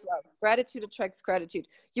attracts love. Gratitude attracts gratitude.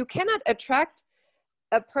 You cannot attract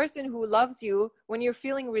a person who loves you when you're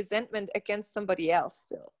feeling resentment against somebody else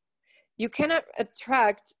still. You cannot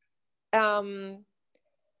attract,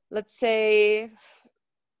 let's say,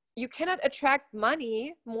 you cannot attract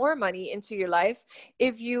more money into your life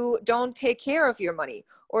if you don't take care of your money,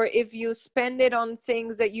 or if you spend it on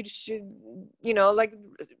things that you should, like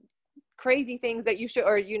crazy things that you should,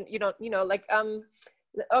 or you don't, like,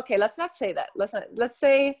 okay, let's not say that. Let's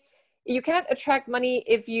say you cannot attract money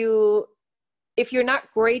if you're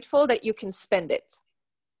not grateful that you can spend it.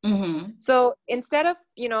 So instead of,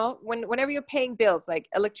 whenever you're paying bills like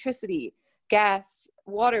electricity, gas,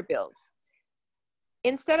 water bills,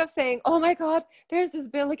 instead of saying, oh my God, there's this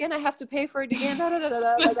bill again, I have to pay for it again,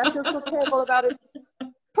 like I feel so terrible about it,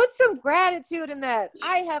 put some gratitude in that.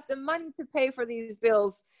 I have the money to pay for these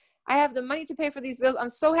bills. I'm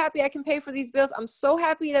so happy I can pay for these bills. I'm so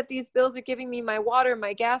happy that these bills are giving me my water,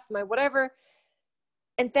 my gas, my whatever.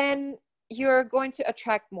 And then you're going to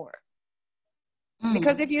attract more.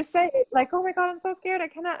 Because if you say like, oh my God, I'm so scared,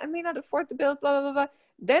 I may not afford the bills, blah, blah, blah, blah,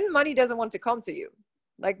 then money doesn't want to come to you.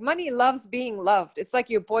 Like, money loves being loved. It's like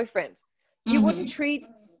your boyfriend. You wouldn't treat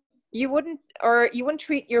your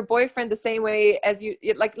boyfriend the same way as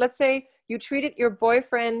like, let's say you treated your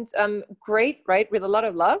boyfriend great, right, with a lot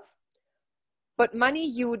of love, but money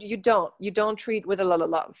you don't treat with a lot of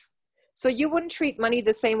love. So you wouldn't treat money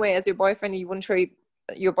the same way as your boyfriend. You wouldn't treat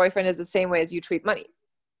your boyfriend as the same way as you treat money.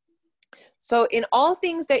 So in all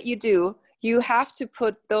things that you do, you have to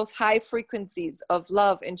put those high frequencies of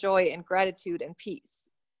love and joy and gratitude and peace.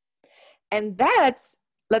 And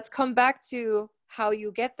let's come back to how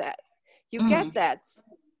you get that. You get that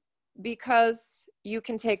because you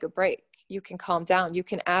can take a break. You can calm down. You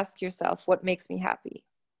can ask yourself, what makes me happy?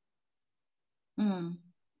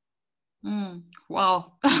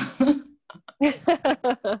 Wow.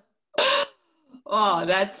 Oh,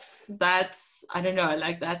 that's I don't know,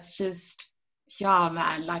 like, that's just, yeah,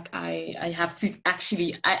 man, like I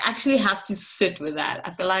actually have to sit with that.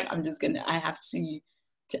 I feel like I have to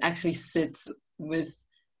actually sit with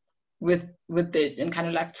this and kind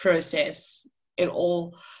of like process it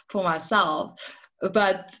all for myself.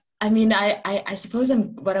 But I mean, I suppose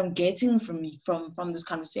what I'm getting from this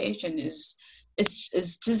conversation is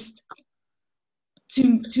just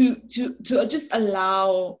to just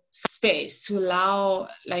allow space, to allow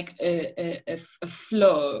like a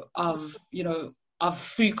flow of, you know, of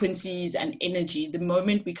frequencies and energy. The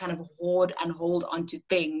moment we kind of hoard and hold onto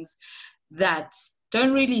things that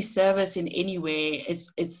don't really serve us in any way,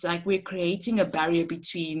 it's like we're creating a barrier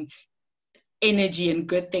between energy and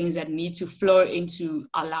good things that need to flow into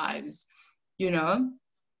our lives, you know.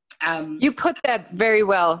 You put that very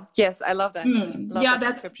well. Yes, I love that. Love Yeah,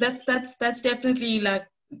 that description. that's definitely like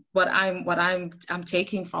I'm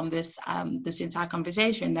taking from this this entire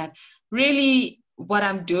conversation, that really what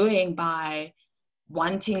I'm doing by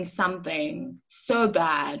wanting something so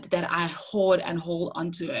bad that I hoard and hold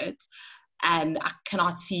onto it, and I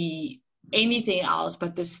cannot see anything else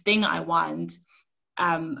but this thing I want.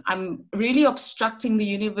 I'm really obstructing the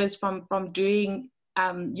universe from doing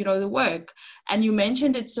you know, the work. And you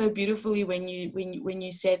mentioned it so beautifully when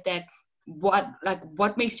you said that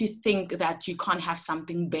what makes you think that you can't have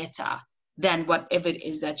something better than whatever it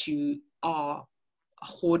is that you are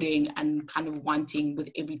hoarding and kind of wanting with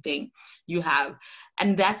everything you have.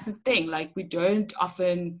 And that's the thing, like we don't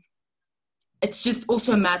often, it's just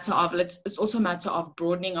also a matter of it's also a matter of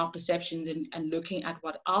broadening our perceptions and looking at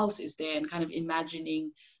what else is there and kind of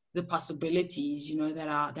imagining the possibilities, you know, that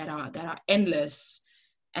are endless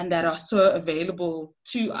and that are so available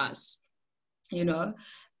to us, you know.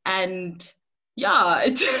 And yeah,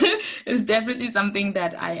 it's definitely something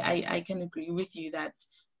that I can agree with you that,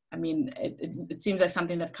 I mean, it seems like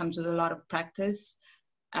something that comes with a lot of practice.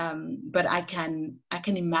 But I can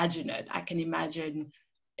imagine it. I can imagine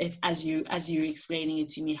it as you explaining it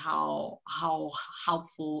to me, how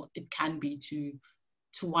helpful it can be to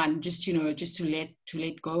one, just, you know, just to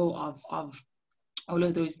let go of all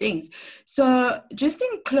of those things. So just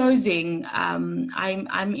in closing,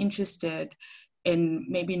 I'm interested in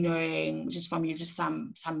maybe knowing just from you just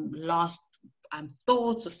some last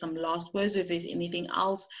thoughts or some last words, if there's anything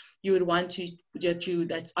else you would want to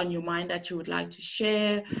that's on your mind that you would like to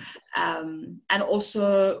share, and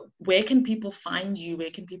also where can people find you,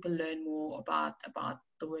 where can people learn more about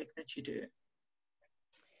the work that you do?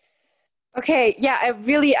 Okay, yeah,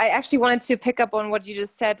 I actually wanted to pick up on what you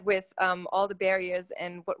just said with all the barriers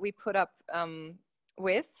and what we put up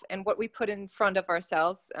with and what we put in front of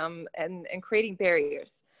ourselves, and creating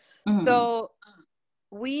barriers. So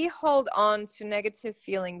we hold on to negative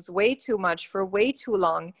feelings way too much for way too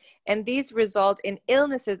long, and these result in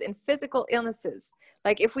illnesses, in physical illnesses.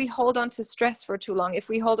 Like if we hold on to stress for too long, if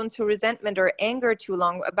we hold on to resentment or anger too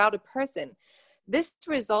long about a person, this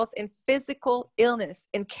results in physical illness,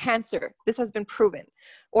 in cancer. This has been proven,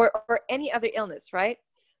 or any other illness, right?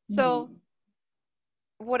 So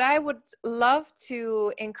what I would love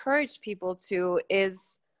to encourage people to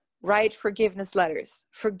is write forgiveness letters,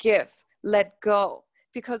 forgive, let go,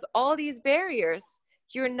 because all these barriers,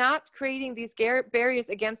 you're not creating these barriers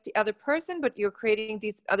against the other person, but you're creating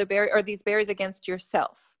these other these barriers against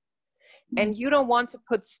yourself. And you don't want to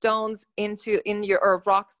put stones in your, or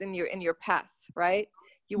rocks in your path, right?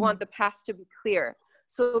 You want the path to be clear.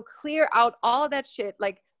 So clear out all that shit.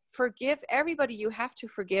 Like, forgive everybody you have to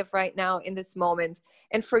forgive right now in this moment,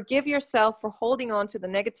 and forgive yourself for holding on to the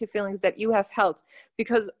negative feelings that you have held.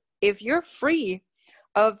 Because if you're free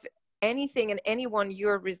of anything and anyone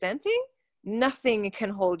you're resenting, nothing can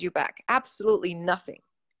hold you back. Absolutely nothing.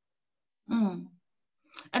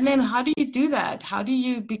 And then how do you do that? How do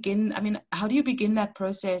you begin? I mean, how do you begin that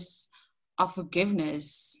process of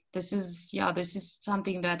forgiveness? This is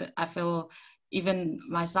something that I feel even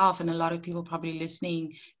myself and a lot of people probably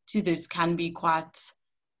listening to this can be quite,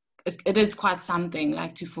 it is quite something,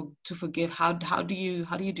 like to forgive. How do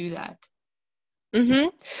you do that?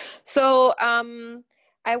 So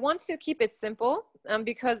I want to keep it simple,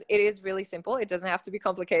 because it is really simple. It doesn't have to be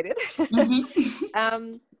complicated.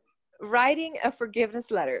 Writing a forgiveness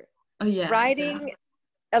letter. Oh, yeah. Writing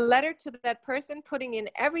a letter to that person, putting in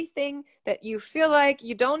everything that you feel like.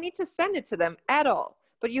 You don't need to send it to them at all,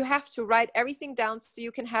 but you have to write everything down so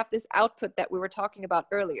you can have this output that we were talking about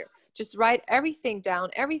earlier. Just write everything down,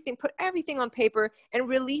 put everything on paper and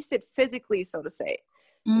release it physically, so to say.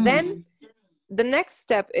 Then the next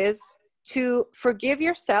step is to forgive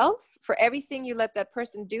yourself for everything you let that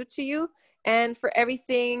person do to you, and for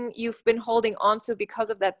everything you've been holding on to because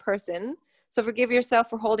of that person. So forgive yourself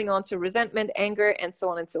for holding on to resentment, anger, and so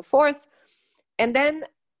on and so forth. And then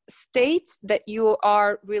state that you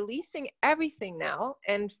are releasing everything now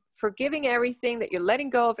and forgiving everything, that you're letting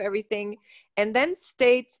go of everything. And then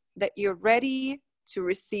state that you're ready to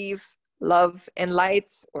receive love and light,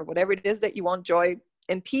 or whatever it is that you want, joy,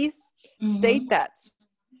 in peace, Mm-hmm. state that,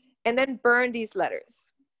 and then burn these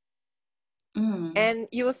letters. Mm. And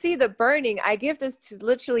you will see the burning. I give this to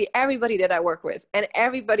literally everybody that I work with, and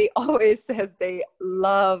everybody always says they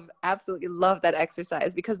absolutely love that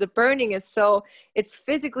exercise, because the burning is it's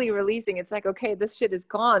physically releasing. It's like, okay, this shit is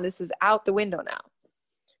gone. This is out the window now.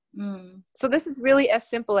 Mm. So this is really as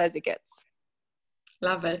simple as it gets.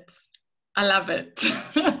 Love it. I love it.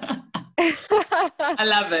 I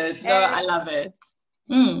love it. No, I love it.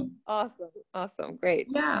 Mm. Awesome, great.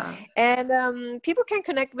 Yeah. And people can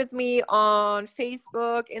connect with me on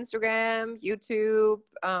Facebook, Instagram, YouTube.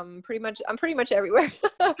 I'm pretty much everywhere.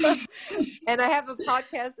 And I have a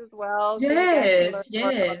podcast as well, so you guys can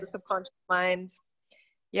learn Yes, more about the yes. subconscious mind.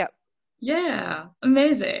 Yep. Yeah.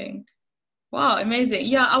 Amazing. Wow, amazing.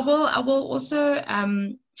 Yeah, I will also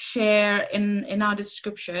share in our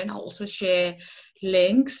description. I'll also share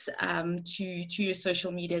links to your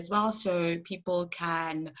social media as well, so people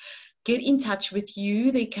can get in touch with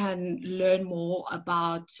you. They can learn more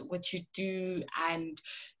about what you do and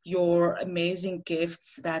your amazing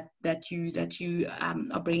gifts that you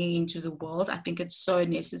are bringing into the world. I think it's so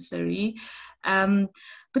necessary. Um,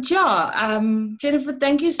 but yeah, Jennifer,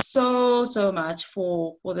 thank you so much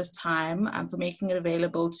for this time, for making it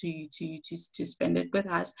available to spend it with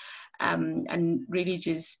us, and really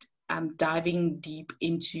just diving deep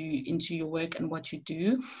into your work and what you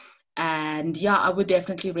do. And yeah, I would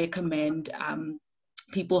definitely recommend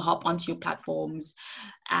people hop onto your platforms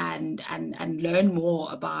and learn more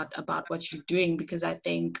about what you're doing, because I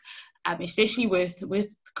think especially with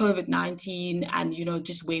COVID-19 and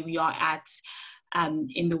just where we are at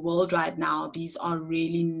in the world right now, these are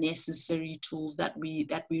really necessary tools that we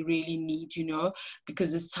really need,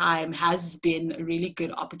 because this time has been a really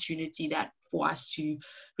good opportunity that for us to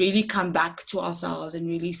really come back to ourselves and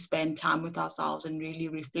really spend time with ourselves and really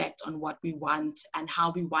reflect on what we want and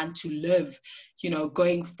how we want to live,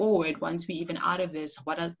 going forward. Once we even out of this,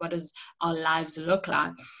 what does our lives look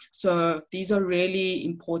like? So these are really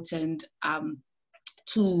important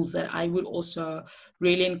tools that I would also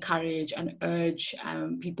really encourage and urge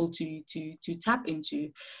people to tap into.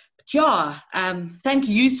 But yeah, thank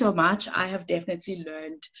you so much. I have definitely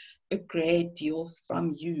learned a great deal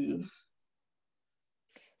from you.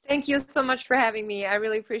 Thank you so much for having me. I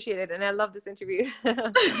really appreciate it, and I love this interview.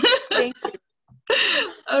 Thank you.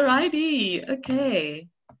 Alrighty, okay,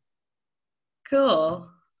 cool.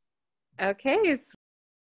 Okay,